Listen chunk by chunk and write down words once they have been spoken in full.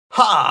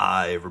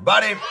Hi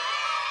everybody!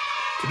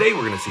 Today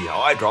we're going to see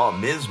how I draw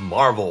Ms.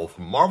 Marvel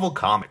from Marvel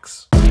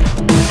Comics.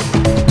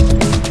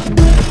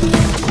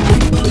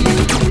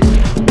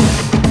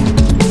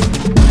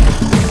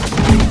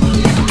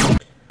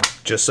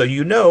 Just so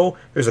you know,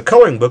 there's a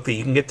coloring book that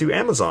you can get through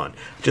Amazon.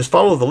 Just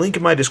follow the link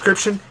in my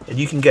description and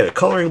you can get a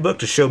coloring book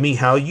to show me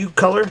how you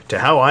color to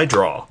how I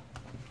draw.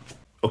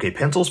 Okay,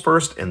 pencils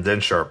first and then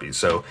Sharpies.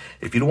 So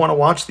if you don't want to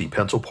watch the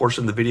pencil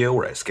portion of the video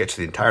where I sketch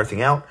the entire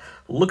thing out,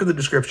 look at the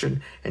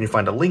description and you'll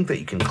find a link that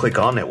you can click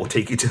on that will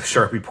take you to the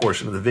Sharpie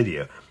portion of the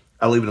video.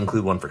 I'll even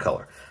include one for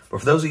color.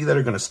 But for those of you that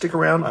are going to stick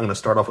around, I'm going to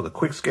start off with a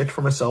quick sketch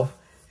for myself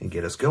and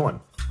get us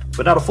going.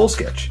 But not a full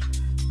sketch,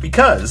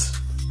 because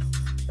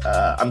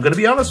I'm going to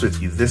be honest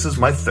with you, this is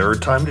my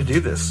third time to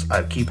do this.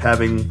 I keep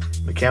having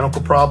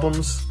mechanical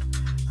problems,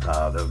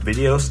 the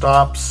video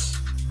stops,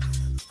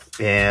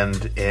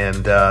 and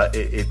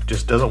it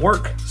just doesn't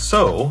work.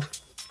 So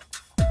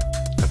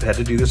I've had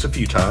to do this a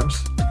few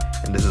times,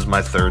 and this is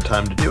my third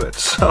time to do it.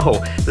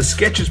 So the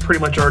sketch is pretty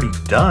much already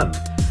done.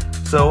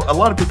 So a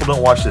lot of people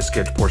don't watch this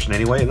sketch portion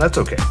anyway, and that's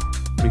okay,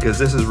 because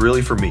this is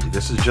really for me.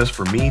 This is just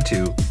for me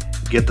to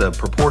get the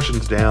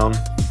proportions down,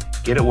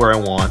 get it where I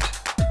want,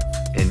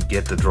 and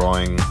get the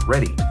drawing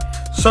ready.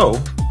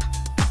 So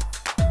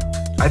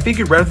I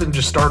figured rather than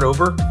just start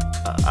over,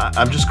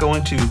 I'm just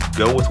going to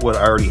go with what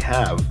I already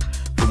have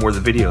from where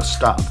the video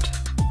stopped.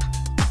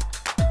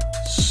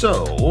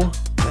 So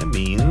that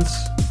means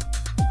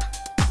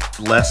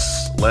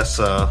less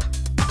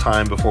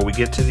time before we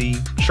get to the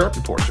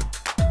Sharpie portion.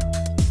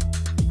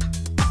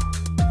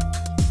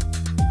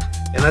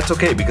 And that's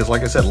okay, because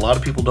like I said, a lot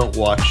of people don't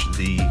watch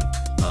the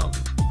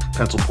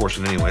pencil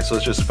portion anyway, so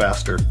it's just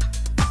faster.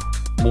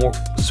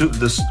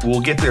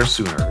 We'll get there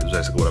sooner, is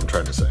basically what I'm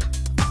trying to say.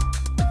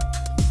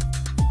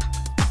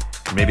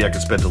 And maybe I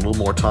could spend a little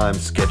more time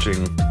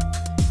sketching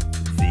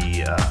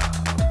the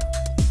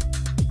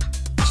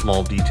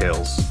small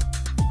details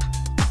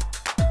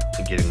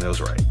and getting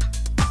those right.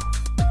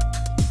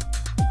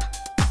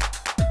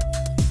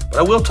 But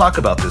I will talk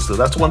about this, though.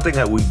 That's one thing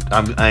that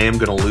I am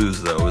going to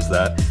lose, though, is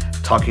that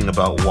talking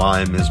about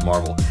why Ms.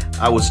 Marvel.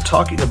 I was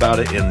talking about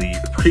it in the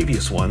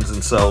previous ones,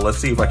 and so let's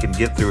see if I can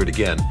get through it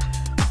again.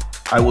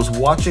 I was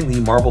watching the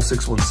Marvel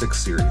 616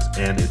 series,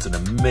 and it's an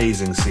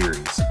amazing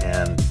series,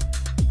 and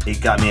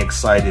it got me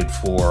excited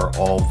for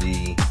all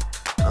the,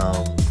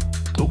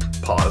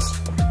 pause.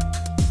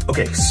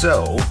 Okay,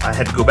 so I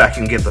had to go back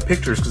and get the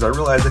pictures because I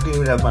realized I didn't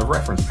even have my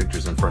reference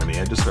pictures in front of me.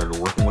 I just started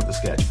working with the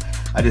sketch.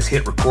 I just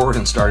hit record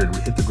and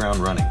hit the ground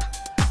running.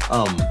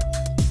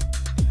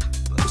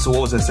 So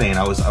what was I saying?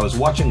 I was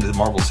watching the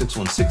Marvel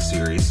 616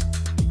 series,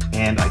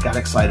 and I got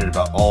excited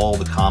about all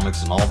the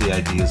comics and all the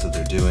ideas that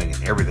they're doing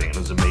and everything. It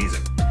was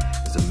amazing.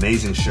 It's an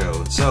amazing show.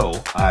 And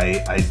so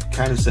I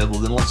kind of said, well,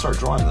 then let's start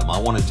drawing them. I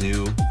want to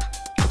do,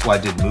 that's why I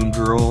did Moon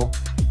Girl,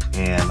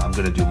 and I'm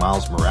going to do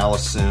Miles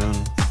Morales soon,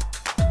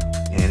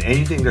 and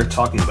anything they're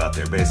talking about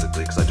there,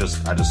 basically, because I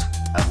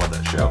love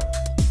that show.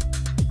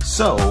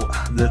 So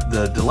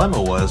the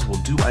dilemma was,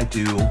 well, do I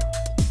do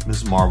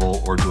Ms.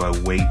 Marvel or do I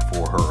wait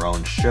for her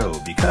own show?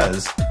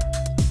 Because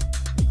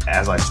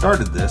as I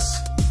started this,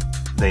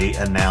 they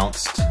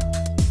announced,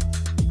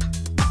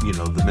 you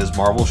know, the Ms.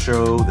 Marvel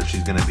show, that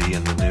she's going to be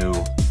in the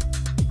new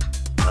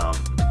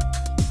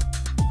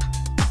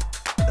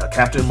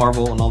Captain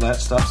Marvel and all that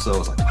stuff. So I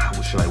was like, wow,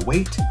 well, should I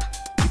wait?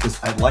 Because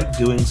I like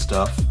doing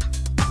stuff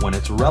when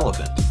it's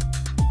relevant.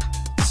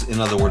 In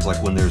other words,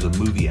 like when there's a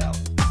movie out,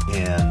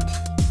 and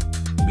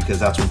because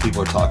that's when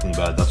people are talking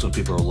about it, that's when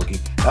people are looking,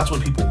 that's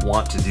when people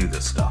want to do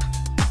this stuff.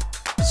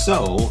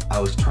 So I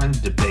was trying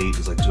to debate,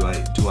 is like, do I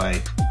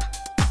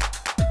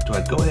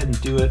go ahead and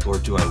do it, or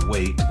do I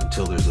wait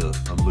until there's a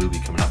movie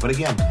coming out? But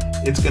again,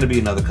 it's going to be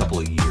another couple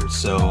of years.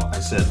 So I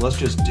said, let's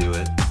just do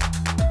it.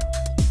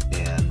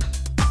 And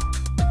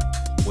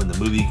when the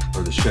movie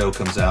or the show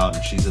comes out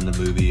and she's in the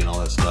movie and all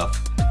that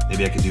stuff,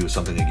 maybe I could do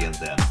something again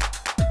then.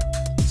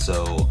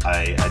 So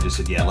I just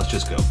said, yeah, let's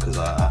just go, because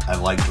I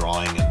like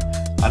drawing and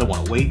I don't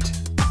want to wait.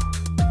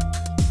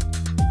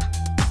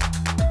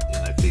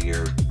 And I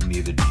figure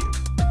neither do you.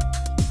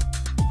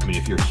 I mean,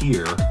 if you're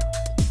here,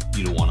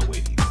 you don't want to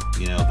wait either.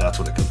 You know, that's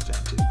what it comes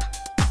down to.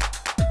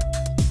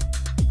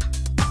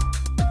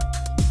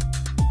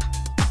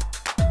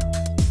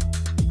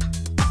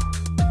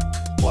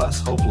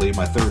 Plus, hopefully,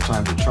 my third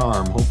time's a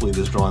charm. Hopefully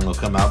this drawing will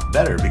come out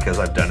better because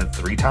I've done it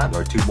 3 times,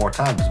 or 2 more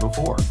times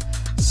before.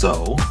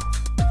 So,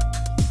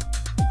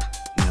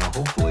 you know,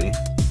 hopefully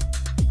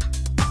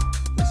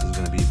this is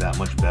going to be that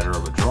much better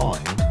of a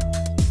drawing.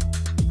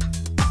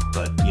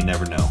 But you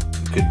never know.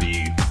 It could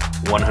be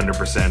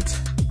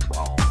 100%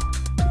 wrong,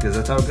 because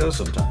that's how it goes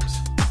sometimes.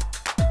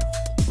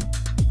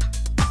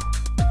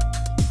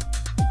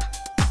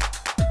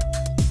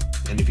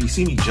 And if you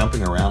see me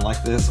jumping around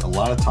like this, a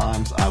lot of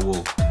times I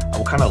will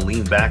kind of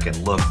lean back and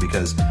look,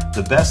 because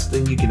the best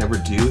thing you can ever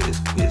do is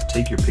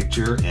take your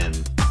picture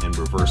and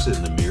reverse it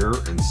in the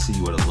mirror and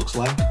see what it looks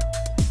like.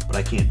 But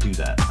I can't do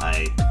that.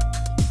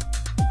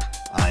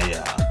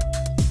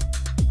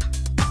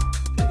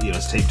 you know,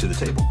 it's taped to the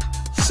table.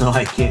 so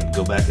I can't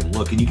go back and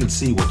look, and you can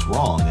see what's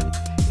wrong, and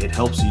it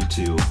helps you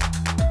to,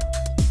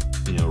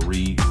 you know,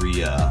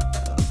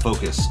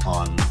 focus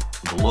on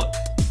the look.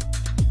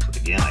 But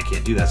again, I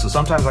can't do that. So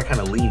sometimes I kind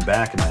of lean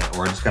back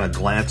or I just kind of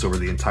glance over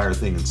the entire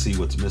thing and see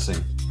what's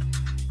missing,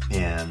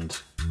 and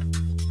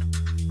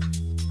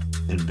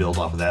build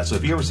off of that. So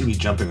if you ever see me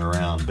jumping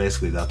around,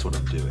 basically that's what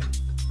I'm doing.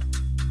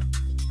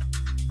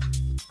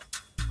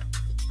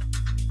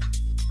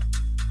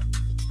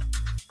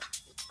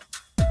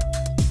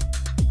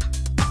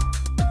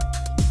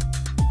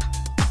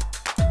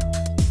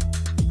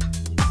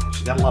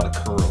 She got a lot of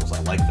curls.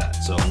 I like that.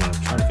 So I'm going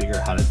to try to figure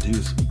out how to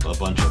do a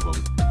bunch of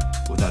them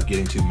without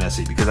getting too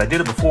messy, because I did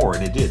it before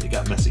and it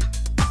got messy.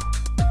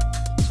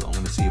 So I'm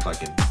going to see if I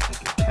can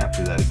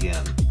capture that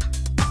again.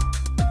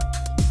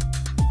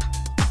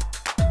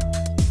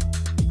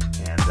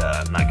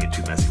 Not get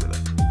too messy with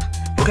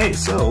it. Okay,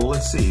 so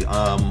let's see.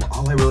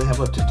 All I really have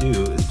left to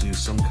do is do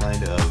some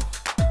kind of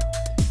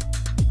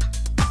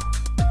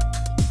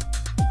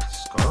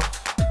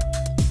scarf.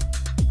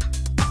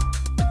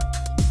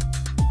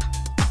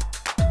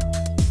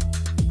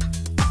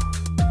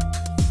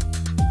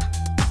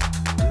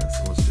 Yes,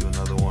 and let's do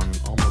another one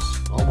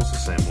almost the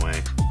same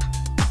way,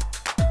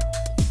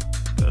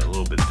 but a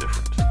little bit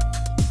different.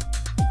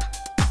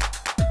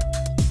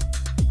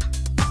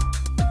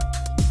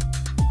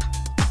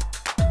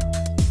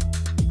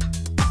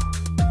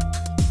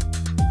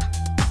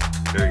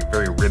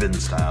 Very ribbon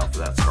style for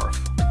that scarf,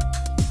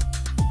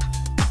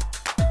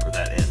 or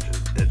that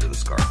edge of the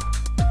scarf.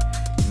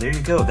 And there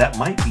you go. That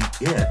might be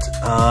it.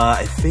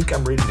 I think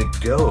I'm ready to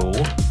go.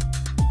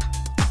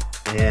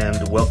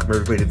 And welcome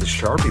everybody to the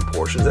Sharpie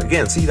portions.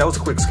 Again, see, that was a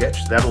quick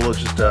sketch. That'll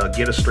just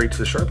get us straight to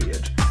the Sharpie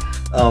edge.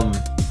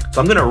 So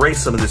I'm going to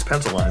erase some of these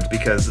pencil lines,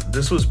 because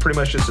this was pretty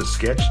much just a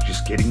sketch,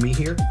 just getting me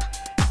here.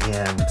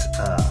 And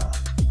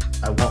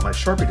I want my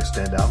Sharpie to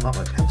stand out, not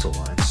my pencil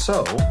lines.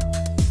 So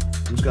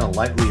I'm just going to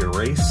lightly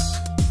erase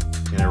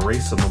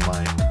some of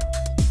my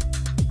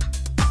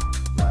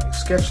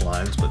sketch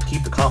lines, but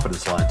keep the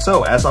confidence lines.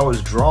 So as I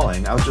was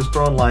drawing, I was just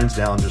throwing lines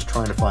down, just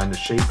trying to find the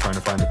shape, trying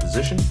to find the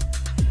position.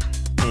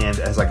 And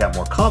as I got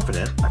more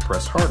confident, I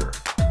pressed harder.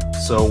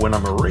 So when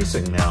I'm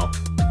erasing now,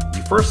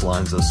 the first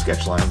lines, those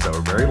sketch lines that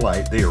were very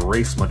light, they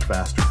erase much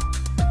faster.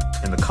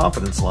 And the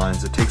confidence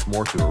lines, it takes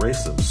more to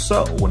erase them.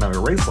 So when I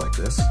erase like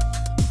this,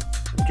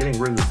 I'm getting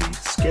rid of the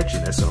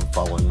sketchiness and I'm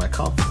following my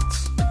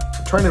confidence.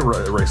 I'm trying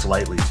to erase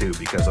lightly too,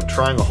 because I'm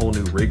trying a whole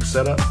new rig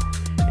setup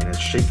and it's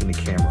shaking the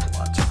camera a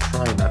lot. So I'm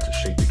trying not to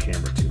shake the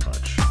camera too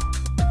much.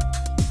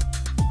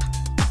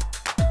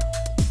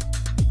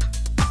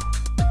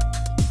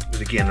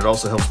 But again, it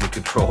also helps me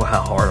control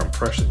how hard I'm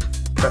pressing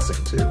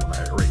too when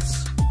I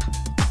erase.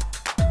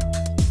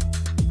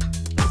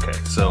 Okay,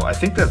 so I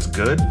think that's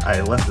good. I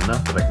left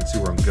enough that I can see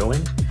where I'm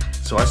going.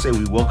 So I say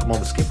we welcome all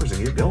the skippers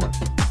and get going.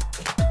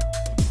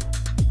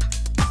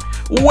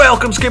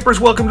 Welcome, skippers.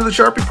 Welcome to the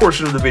Sharpie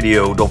portion of the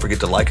video. Don't forget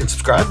to like and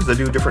subscribe, because I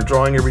do a different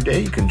drawing every day.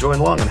 You can join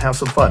along and have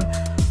some fun.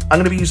 I'm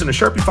going to be using a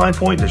Sharpie fine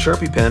point and a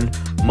Sharpie pen,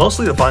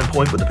 mostly the fine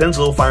point, but the pen's a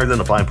little finer than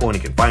the fine point.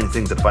 You can find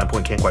things that a fine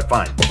point can't quite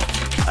find.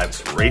 I've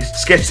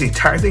sketched the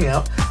entire thing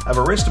out. I've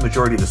erased the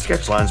majority of the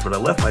sketch lines, but I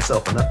left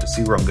myself enough to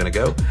see where I'm going to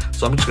go.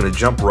 So I'm just going to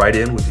jump right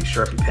in with the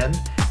Sharpie pen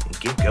and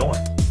get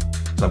going.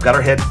 So I've got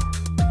her head,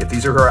 if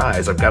these are her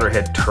eyes, I've got her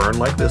head turned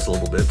like this a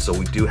little bit, so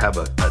we do have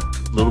a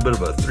little bit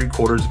of a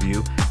 3/4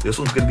 view. This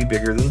one's going to be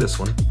bigger than this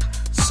one.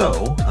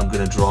 So I'm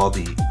going to draw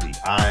the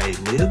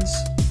eyelids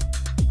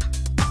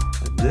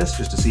like this,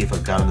 just to see if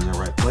I've got them in the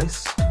right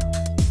place.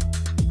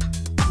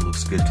 It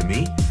looks good to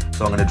me.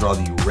 So I'm going to draw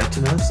the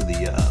retina, so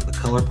the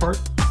color part.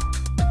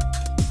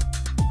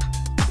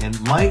 And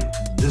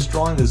this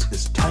drawing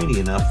is tiny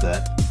enough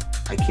that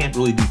I can't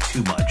really do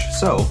too much.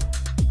 So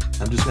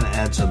I'm just going to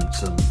add some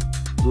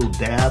little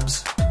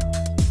dabs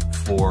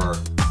for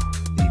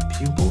the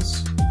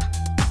pupils.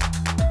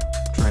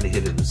 Trying to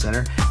hit it in the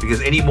center,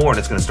 because any more and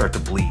it's going to start to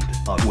bleed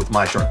with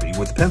my Sharpie.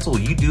 With the pencil,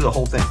 you do the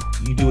whole thing.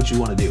 You do what you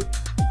want to do.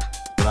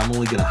 But I'm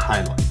only going to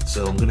highlight.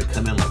 So I'm going to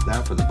come in like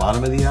that for the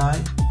bottom of the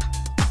eye.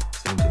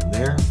 Same thing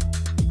there.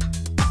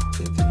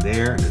 Same thing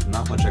there. And there's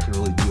not much I can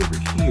really do over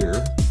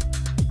here,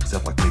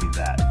 except like maybe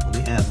that. Let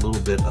me add a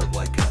little bit of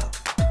like a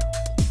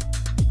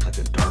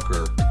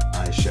darker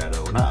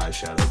eyeshadow, or not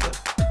eyeshadow, but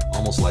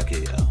almost like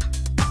a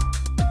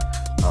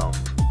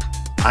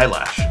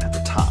eyelash at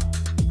the top,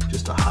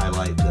 just to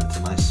highlight that it's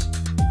a nice,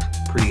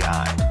 pretty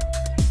eye.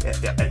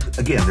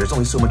 Again, there's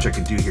only so much I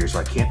can do here, so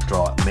I can't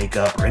draw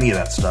makeup or any of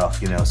that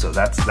stuff, you know. So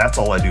that's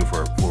all I do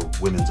for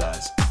women's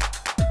eyes.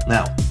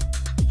 Now,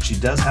 she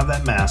does have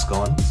that mask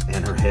on,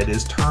 and her head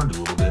is turned a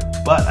little bit,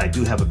 but I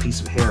do have a piece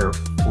of hair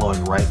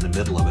flowing right in the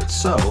middle of it.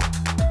 So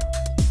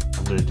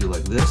I'm going to do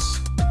like this,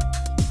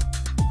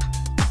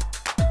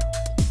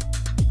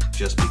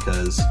 just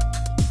because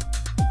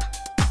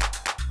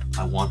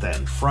I want that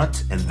in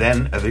front, and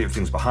then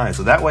everything's behind.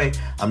 So that way,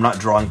 I'm not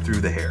drawing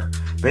through the hair.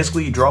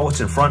 Basically, you draw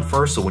what's in front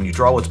first, so when you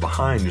draw what's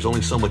behind, there's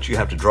only so much you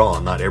have to draw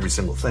on, not every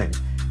single thing.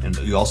 And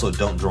you also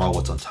don't draw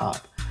what's on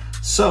top.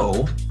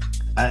 So,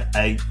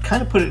 I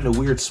kind of put it in a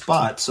weird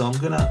spot, so I'm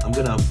gonna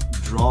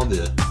draw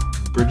the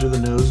bridge of the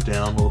nose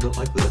down a little bit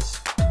like this,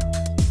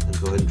 and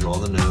go ahead and draw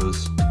the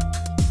nose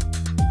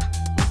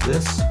like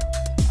this.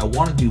 I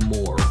want to do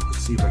more. Let's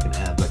see if I can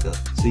add like a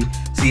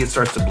see it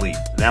starts to bleed.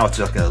 Now it's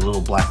like a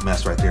little black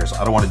mess right there, so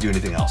I don't want to do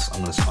anything else.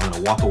 I'm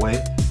gonna walk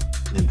away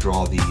and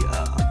draw the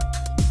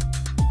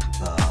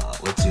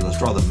let's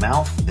draw the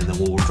mouth, and then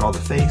we'll draw the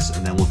face,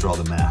 and then we'll draw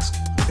the mask.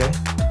 Okay,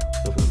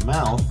 so for the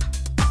mouth,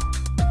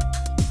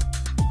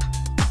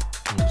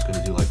 I'm just going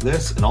to do like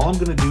this, and all I'm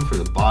going to do for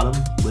the bottom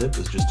lip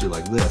is just do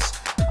like this.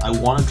 I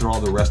want to draw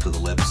the rest of the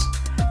lips,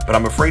 but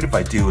I'm afraid if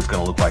I do, it's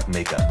going to look like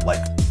makeup,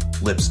 like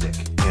lipstick,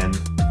 and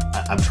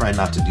I'm trying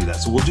not to do that.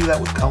 So we'll do that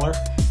with color,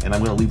 and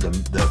I'm going to leave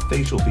the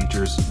facial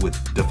features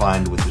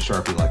defined with the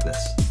Sharpie like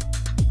this.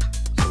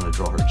 So I'm going to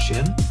draw her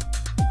chin,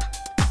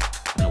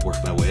 and I'll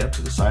work my way up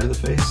to the side of the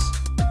face,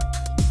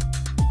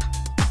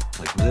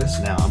 like this.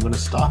 Now I'm going to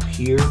stop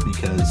here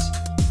because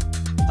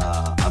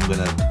I'm going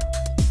to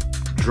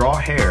draw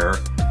hair,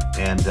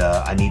 and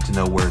I need to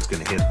know where it's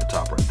going to hit at the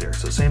top right there.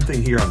 So same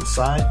thing here on the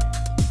side.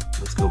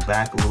 Let's go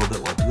back a little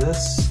bit like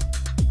this.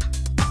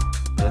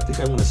 But I think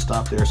I'm going to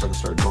stop there so I can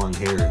start drawing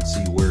hair and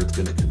see where it's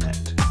going to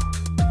connect.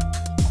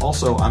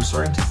 Also, I'm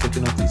starting to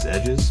thicken up these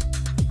edges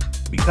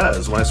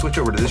because when I switch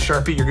over to this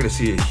Sharpie, you're going to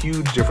see a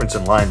huge difference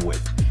in line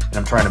width, and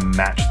I'm trying to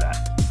match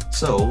that.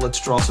 So let's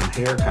draw some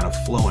hair kind of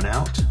flowing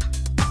out.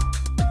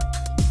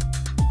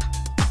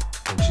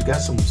 And she's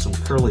got some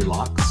curly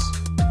locks.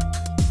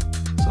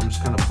 So I'm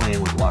just kind of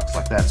playing with locks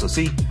like that. So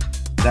see,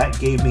 that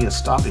gave me a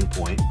stopping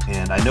point,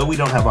 and I know we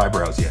don't have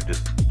eyebrows yet,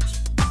 just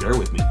bear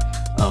with me.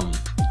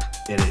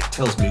 And it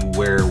tells me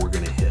where we're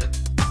going to hit.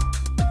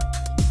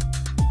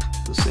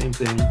 The same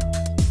thing.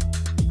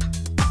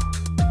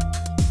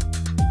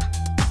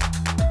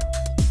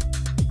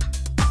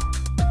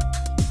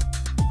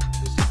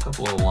 Just a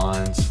couple of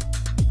lines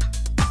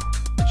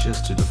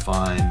just to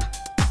define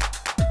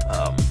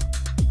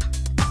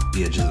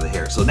the edges of the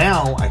hair. So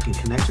now I can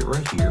connect it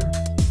right here,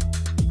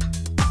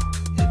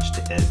 edge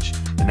to edge,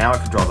 and now I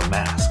can draw the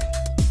mask.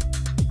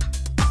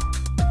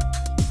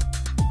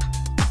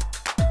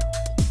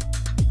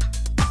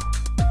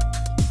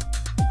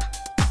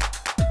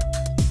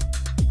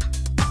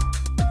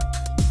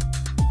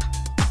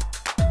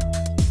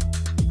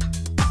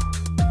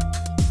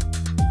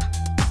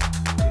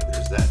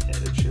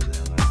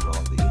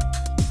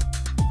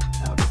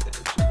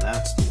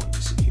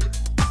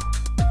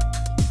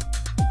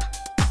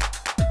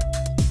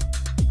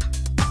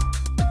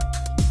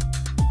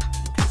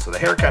 The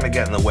hair kind of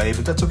got in the way,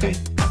 but that's okay.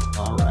 That's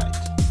all right.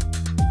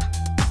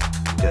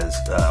 Because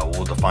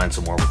we'll define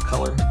some more with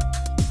color.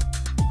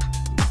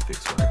 Fix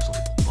what actually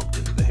bumped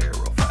into the hair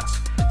real fast.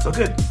 So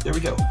good, there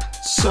we go.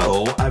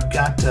 So I've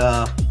got,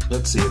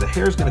 let's see, the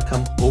hair is going to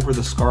come over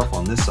the scarf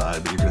on this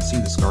side, but you're going to see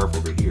the scarf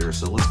over here.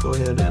 So let's go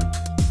ahead and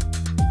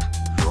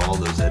draw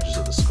those edges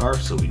of the scarf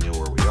so we know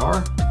where we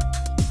are.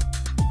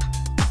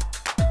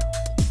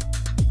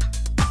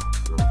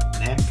 Draw the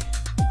neck.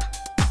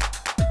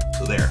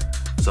 So there.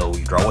 So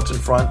you draw what's in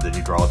front, then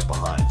you draw what's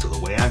behind. So the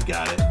way I've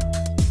got it,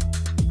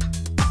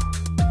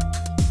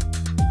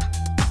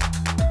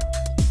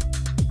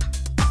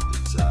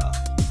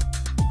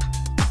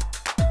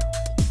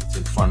 it's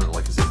in front of it,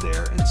 like I said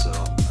there, and so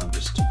I'm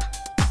just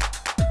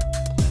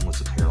playing with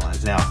some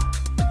hairlines. Now,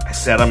 I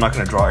said I'm not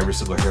going to draw every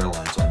single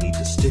hairline, so I need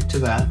to stick to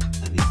that.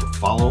 I need to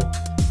follow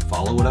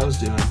what I was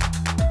doing.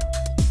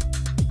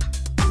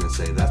 We're going to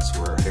say that's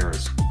where our hair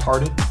is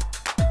parted,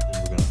 and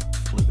we're going to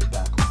flip it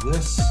back like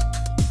this.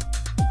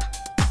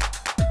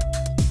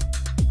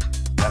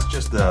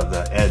 Just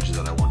the edge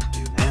that I want to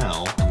do.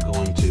 Now I'm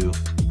going to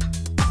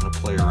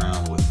play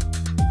around with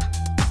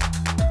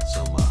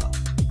some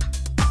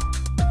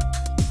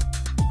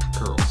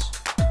curls.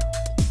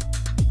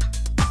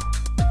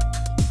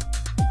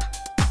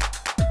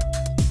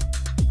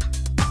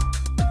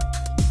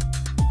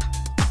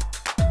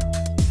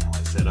 Now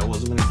I said I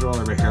wasn't going to draw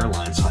every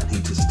hairline, so I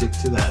need to stick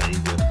to that. I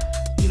need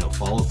to,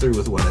 follow through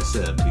with what I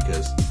said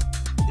because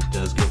it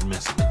does get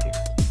messy in here.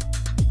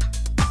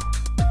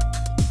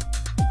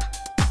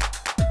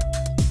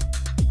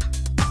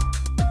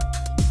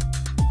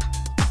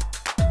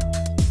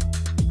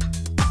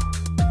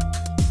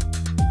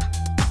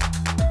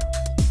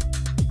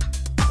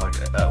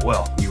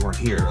 Well, you weren't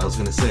here. I was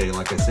going to say,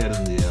 like I said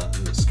in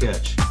the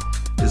sketch,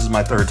 this is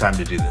my third time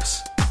to do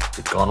this.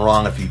 It's gone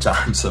wrong a few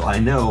times, so I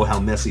know how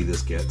messy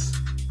this gets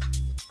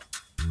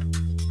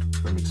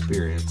from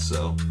experience.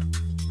 So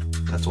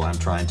that's why I'm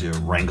trying to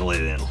wrangle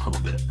it in a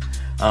little bit.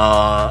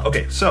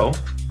 Okay, so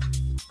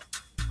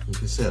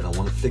like I said, I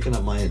want to thicken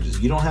up my edges.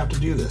 You don't have to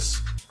do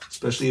this,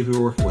 especially if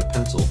you're working with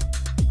pencil.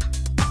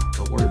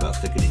 Don't worry about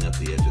thickening up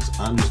the edges.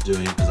 I'm just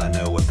doing it because I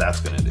know what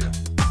that's going to do.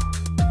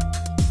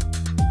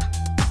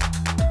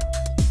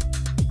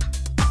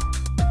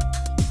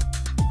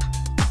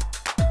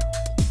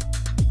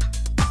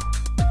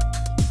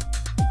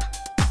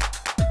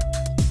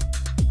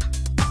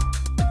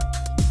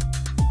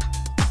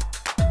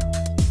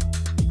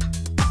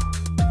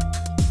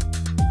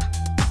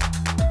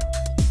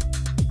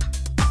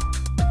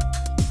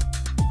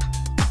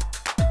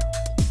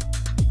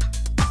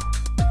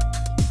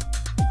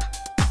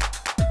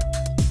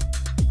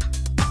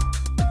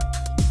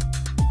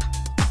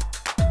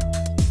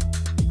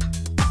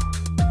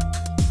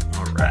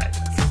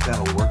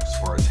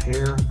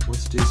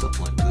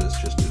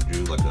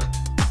 like an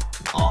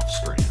off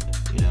strand,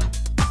 you know,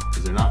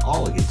 because they're not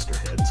all against her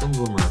head. Some of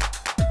them are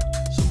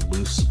some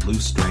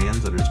loose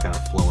strands that are just kind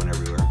of flowing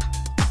everywhere.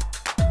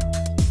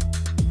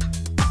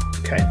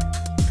 Okay.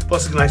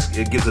 Plus,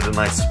 it gives it a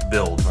nice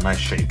build, a nice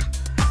shape.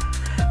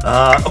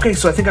 Okay,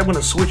 so I think I'm going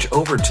to switch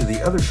over to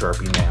the other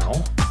Sharpie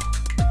now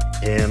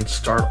and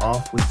start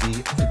off with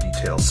the other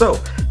details. So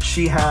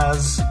she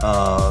has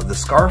the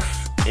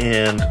scarf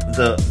and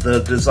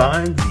the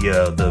design,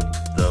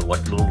 the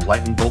like little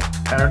lightning bolt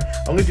pattern.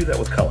 I'm going to do that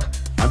with color.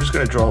 I'm just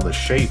going to draw the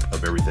shape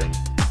of everything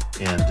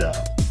and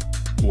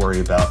worry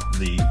about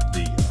the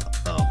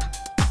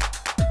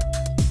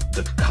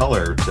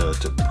color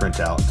to print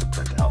out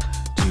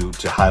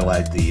to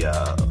highlight the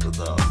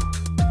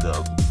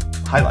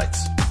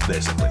highlights,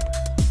 basically.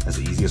 That's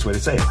the easiest way to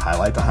say it.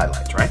 Highlight the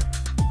highlights, right?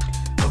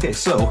 Okay,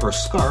 so her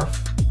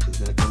scarf is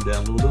going to come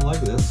down a little bit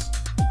like this.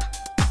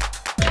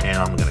 And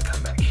I'm going to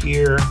come back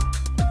here.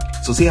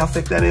 So see how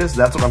thick that is?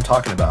 That's what I'm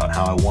talking about,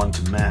 how I want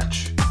to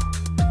match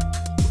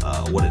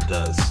what it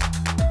does.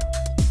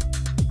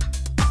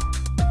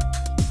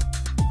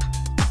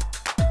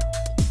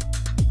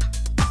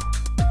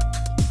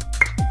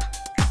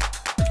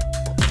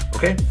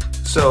 Okay,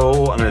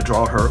 so I'm going to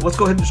draw her. Let's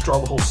go ahead and just draw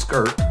the whole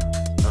skirt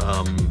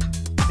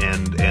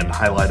and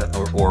highlight it,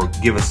 or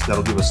give us,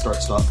 that'll give us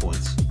start-stop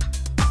points.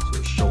 So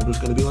her shoulder's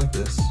going to be like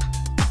this.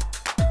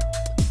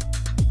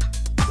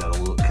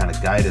 That'll kind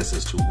of guide us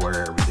as to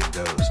where everything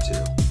goes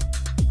to.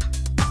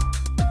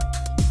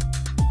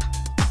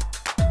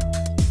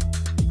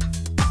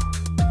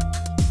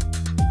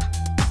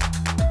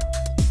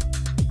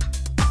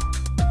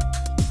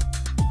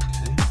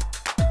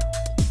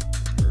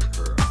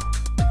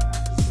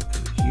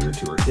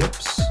 To her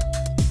hips.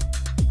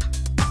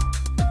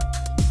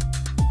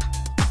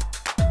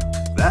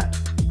 That.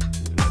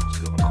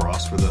 Just go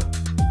across for the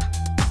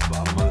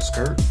bottom of the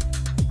skirt.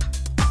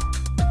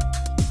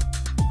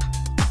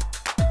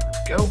 There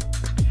we go.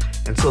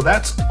 And so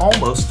that's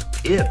almost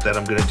it that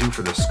I'm going to do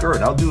for the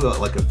skirt. I'll do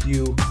like a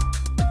few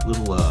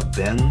little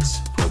bends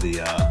for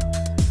the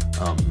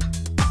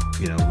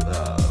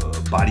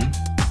body.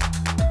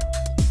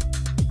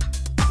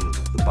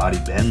 The body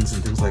bends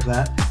and things like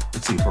that.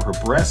 Let's see, for her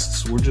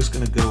breasts, we're just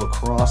going to go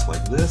across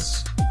like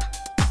this.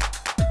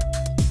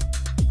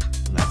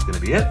 And that's going to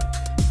be it.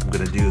 I'm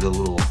going to do the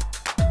little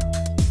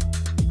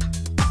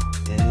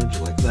edge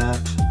like that.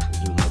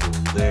 We'll do another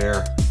one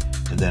there.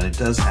 And then it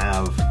does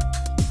have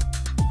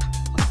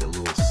like a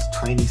little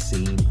tiny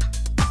seam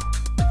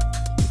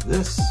like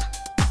this.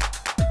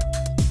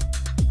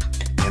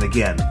 And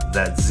again,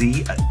 that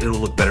Z, it'll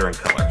look better in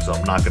color. So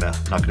I'm not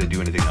gonna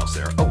do anything else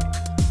there. Oh.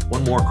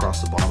 One more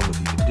across the bottom if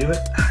you can do it.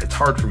 It's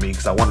hard for me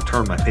because I want to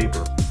turn my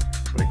paper,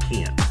 but I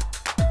can't.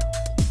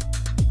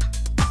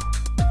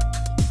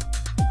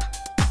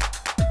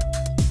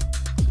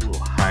 A little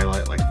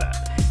highlight like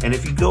that. And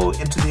if you go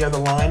into the other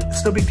line,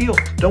 it's no big deal.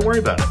 Don't worry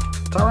about it.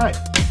 It's all right.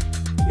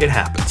 It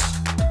happens.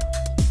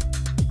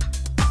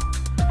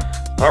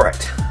 All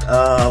right.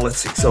 Let's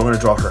see. So I'm going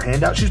to draw her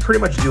hand out. She's pretty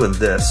much doing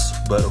this,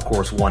 but of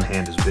course one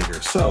hand is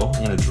bigger. So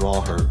I'm going to draw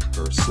her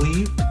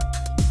sleeve,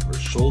 her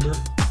shoulder,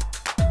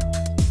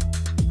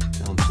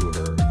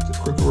 the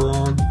crook of her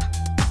arm.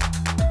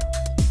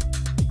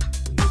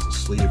 There's the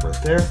sleeve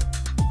right there.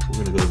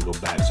 We're going to go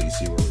back so you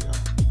see where we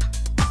are.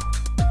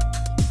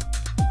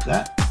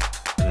 That.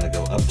 I'm going to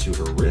go up to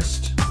her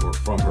wrist, or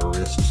from her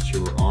wrist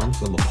to her arm.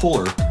 So I'm going to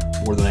pull her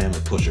more than I am a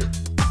pusher.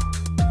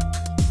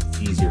 It's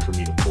easier for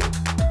me to pull,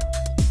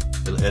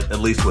 at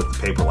least with the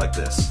paper like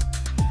this.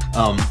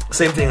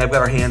 Same thing, I've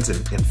got our hands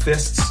in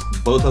fists.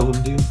 Both of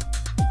them do.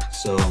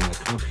 So I'm going to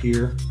come up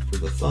here for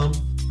the thumb.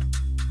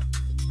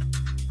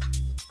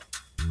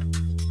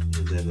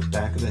 Then the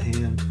back of the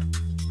hand.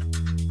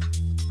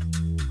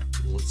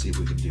 Let's see if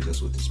we can do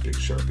this with this big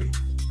Sharpie.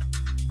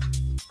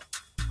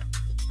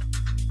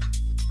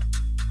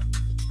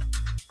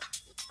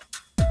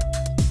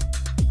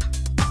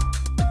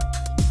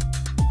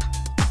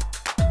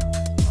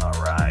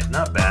 All right,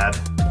 not bad.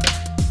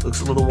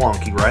 Looks a little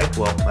wonky, right?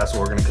 Well, that's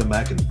what we're going to come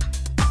back and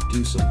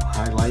do some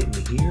highlighting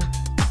here.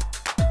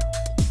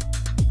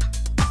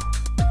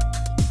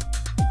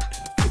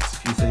 Fix a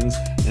few things.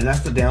 And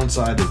that's the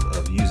downside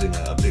of using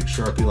a big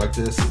Sharpie like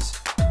this is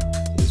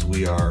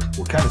we're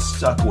kind of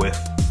stuck with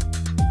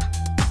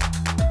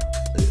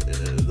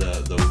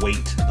the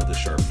weight of the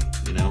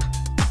Sharpie, you know.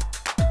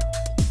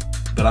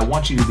 But I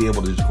want you to be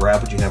able to just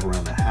grab what you have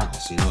around the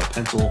house, you know, a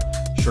pencil,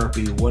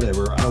 Sharpie,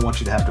 whatever. I don't want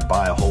you to have to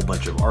buy a whole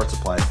bunch of art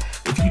supplies.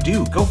 If you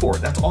do, go for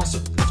it. That's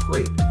awesome. That's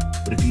great.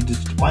 But if you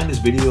just find this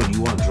video and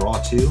you want to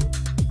draw too,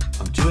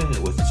 I'm doing it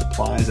with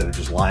supplies that are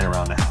just lying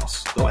around the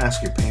house. Go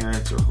ask your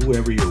parents or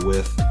whoever you're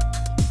with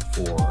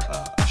for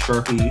a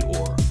Sharpie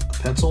or a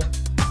pencil,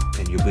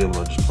 and you'll be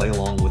able to just play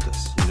along with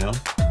us, you know?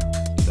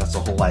 That's the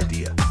whole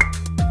idea.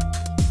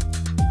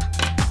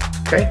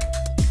 Okay,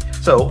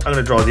 so I'm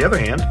gonna draw the other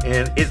hand,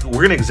 and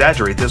we're gonna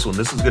exaggerate this one.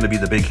 This is gonna be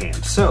the big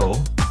hand.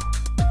 So,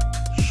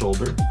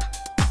 shoulder,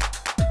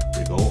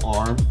 big old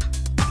arm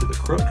to the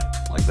crook,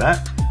 like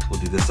that. We'll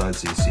do this side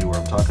so you see where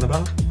I'm talking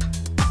about.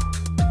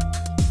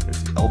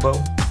 There's the elbow,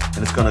 and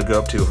it's going to go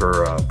up to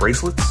her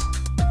bracelets.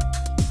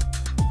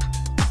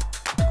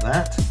 Like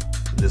that.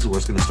 And this is where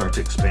it's going to start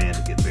to expand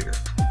and get bigger.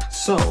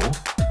 So,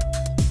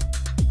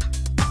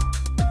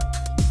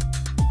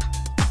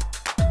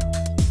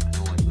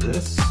 like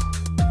this.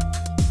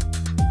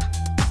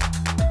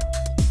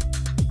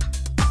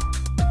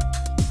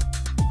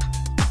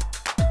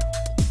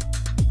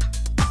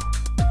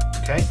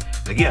 Okay,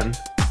 again,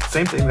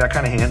 same thing, that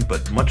kind of hand,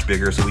 but much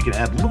bigger, so we can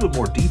add a little bit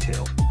more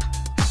detail.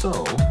 So,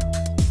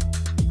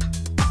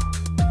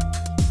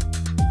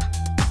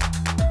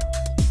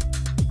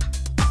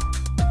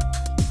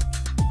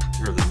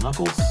 here are the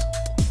knuckles.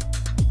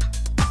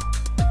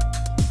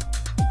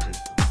 There's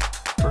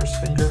the first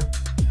finger.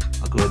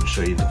 I'll go ahead and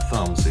show you the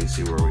thumb so you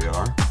see where we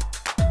are.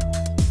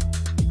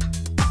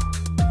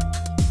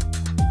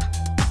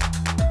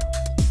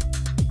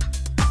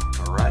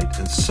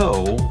 And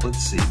so, let's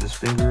see, this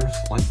finger's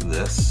like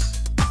this.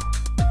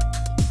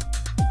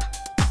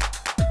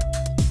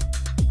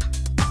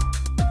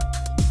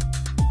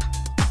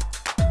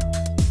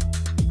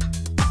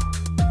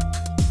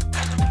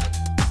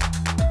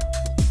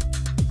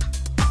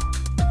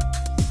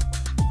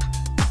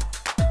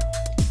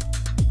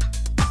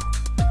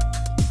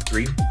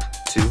 Three,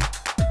 two.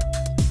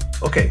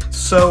 Okay,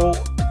 so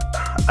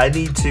I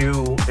need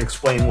to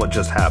explain what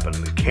just happened.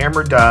 The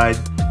camera died.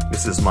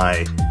 This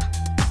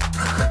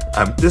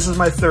is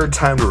my third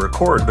time to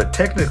record, but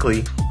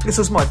technically this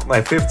is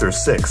my fifth or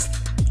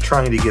sixth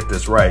trying to get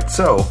this right.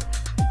 So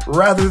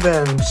rather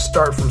than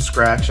start from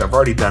scratch, I've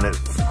already done it,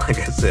 like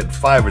I said,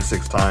 5 or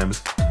 6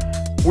 times.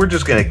 We're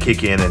just gonna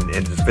kick in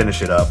and just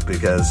finish it up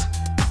because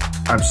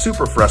I'm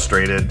super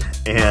frustrated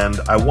and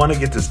I want to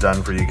get this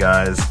done for you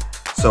guys.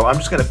 So I'm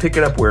just gonna pick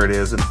it up where it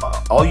is, and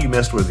all you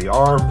missed was the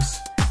arms,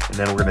 and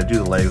then we're gonna do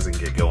the legs and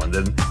get going.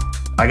 Then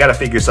I gotta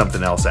figure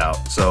something else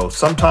out. So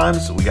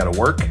sometimes we gotta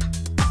work.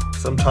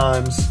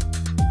 Sometimes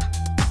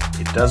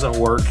it doesn't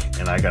work,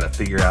 and I gotta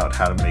figure out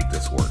how to make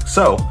this work.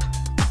 So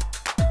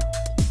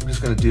I'm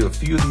just gonna do a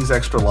few of these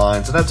extra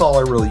lines, and that's all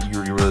I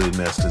you really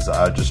missed is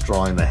just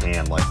drawing the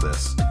hand like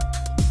this.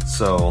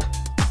 So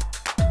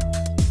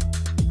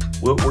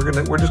we're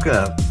just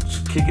gonna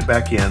kick it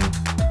back in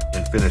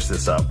and finish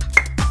this up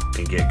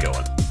and get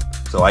going,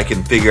 so I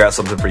can figure out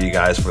something for you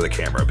guys for the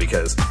camera,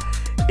 because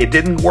it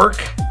didn't work.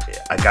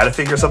 I gotta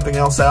figure something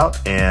else out,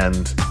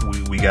 and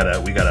we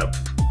gotta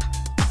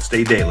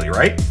stay daily,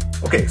 right?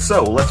 Okay,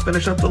 so let's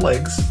finish up the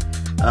legs.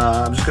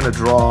 I'm just gonna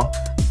draw,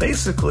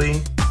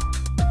 basically,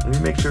 let me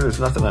make sure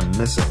there's nothing I'm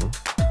missing.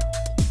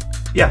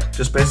 Yeah,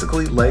 just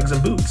basically legs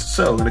and boots.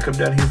 So I'm gonna come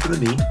down here for the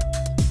knee,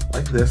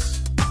 like this.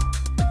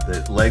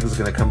 The leg is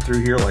gonna come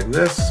through here like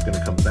this, it's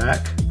gonna come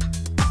back,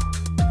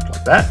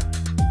 like that.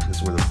 This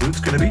is where the boot's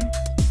gonna be.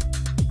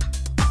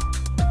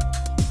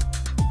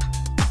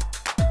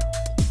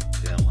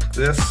 Down like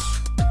this.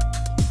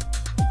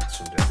 This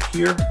one down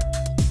here.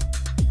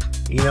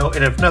 You know,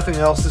 and if nothing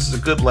else, this is a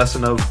good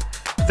lesson of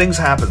things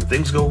happen,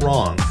 things go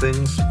wrong,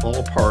 things fall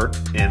apart,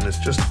 and it's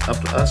just up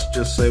to us to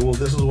just say, well,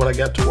 this is what I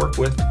got to work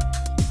with.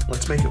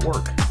 Let's make it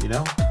work, you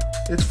know?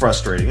 It's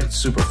frustrating, it's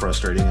super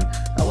frustrating, and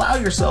allow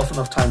yourself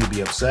enough time to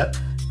be upset.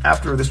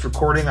 After this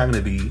recording, I'm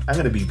gonna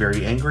be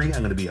very angry,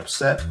 I'm gonna be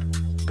upset,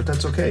 but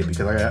that's okay,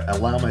 because I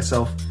allow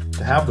myself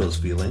to have those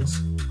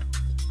feelings,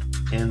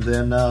 and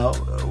then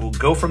we'll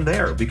go from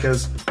there,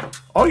 because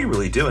all you're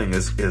really doing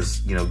is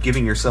you know,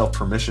 giving yourself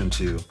permission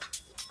to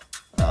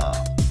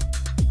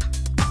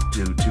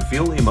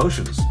feel the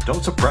emotions.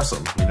 Don't suppress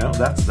them, you know?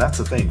 That's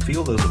the thing.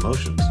 Feel those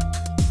emotions.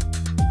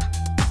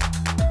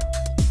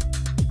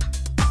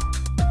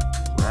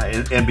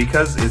 Right, and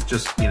because it's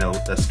just, you know,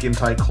 a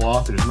skin-tight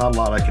cloth, there's not a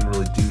lot I can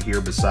really do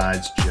here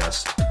besides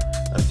just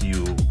a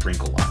few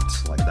wrinkle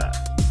lines like that.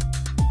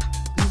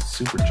 This is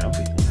super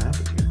jumpy. What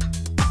happened here?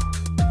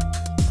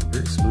 I'm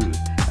very smooth.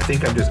 I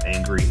think I'm just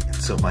angry, and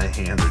so my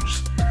hands are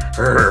just,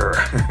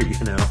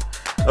 you know?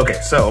 Okay,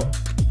 so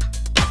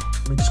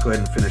let me just go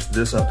ahead and finish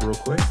this up real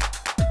quick.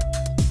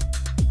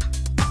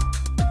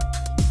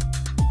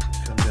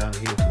 Come down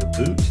here for the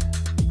boot.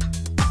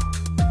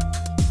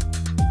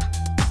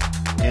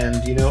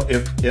 And you know,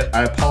 if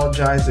I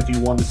apologize if you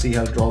want to see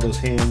how to draw those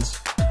hands.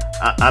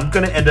 I'm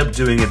gonna end up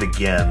doing it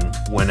again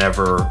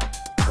whenever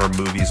her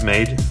movie's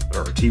made,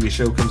 or a TV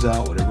show comes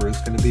out, whatever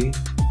it's gonna be.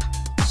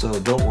 So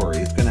don't worry,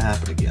 it's gonna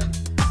happen again.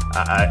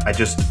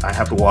 I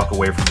have to walk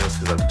away from this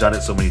because I've done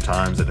it so many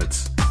times, and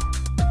it's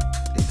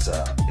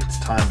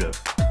time to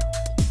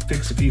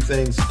fix a few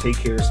things, take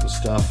care of some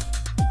stuff,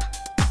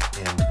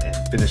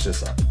 and finish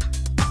this up.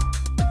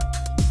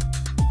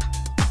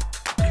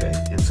 Okay,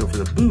 and so for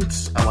the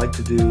boots, I like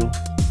to do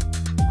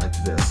like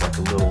this, like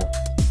a little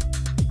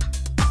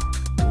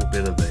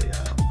bit of a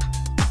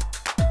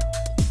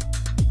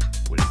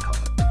what do you call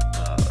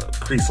it?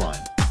 Crease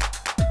line,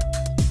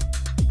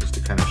 just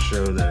to kind of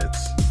show that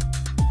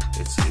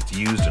it's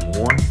used and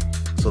worn.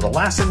 So the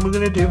last thing we're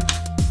gonna do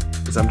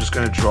is I'm just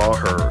gonna draw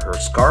her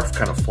scarf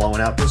kind of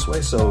flowing out this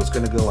way. So it's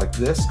gonna go like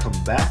this, come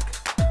back.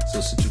 So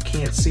since you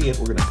can't see it,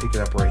 we're gonna pick it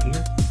up right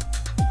here.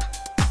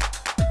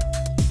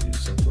 Do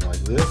something like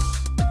this.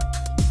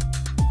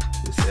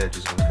 edge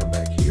is going to come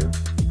back here.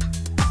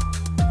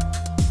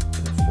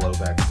 And flow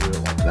back through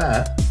it like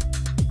that.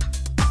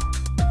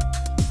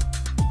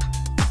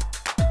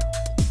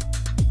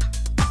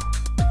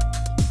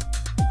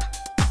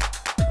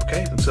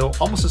 Okay, and so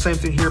almost the same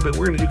thing here, but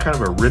we're going to do kind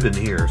of a ribbon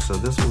here. So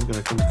this one's going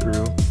to come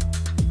through.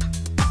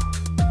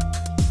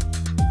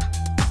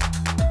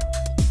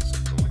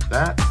 Something like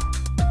that.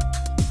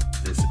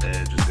 This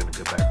edge is going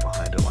to go back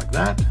behind it like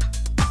that.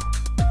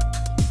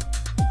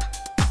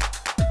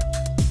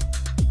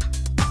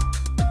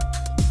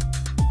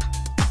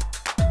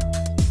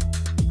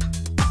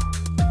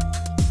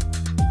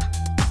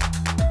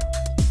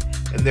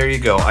 And there you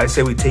go. I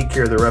say we take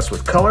care of the rest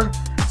with color.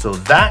 So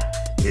that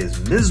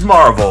is Ms.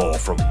 Marvel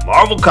from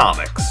Marvel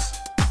Comics.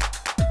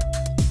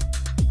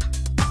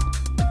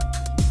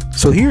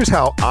 So here's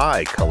how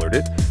I colored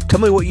it. Tell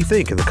me what you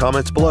think in the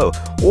comments below,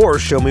 or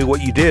show me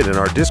what you did in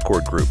our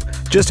Discord group.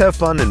 Just have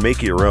fun and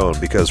make it your own,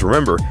 because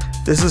remember,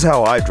 this is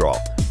how I draw.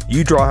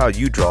 You draw how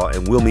you draw,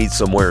 and we'll meet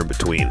somewhere in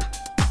between.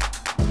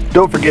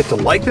 Don't forget to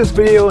like this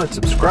video and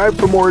subscribe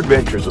for more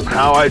adventures with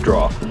How I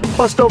Draw.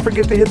 Plus, don't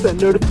forget to hit that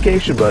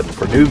notification button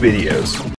for new videos.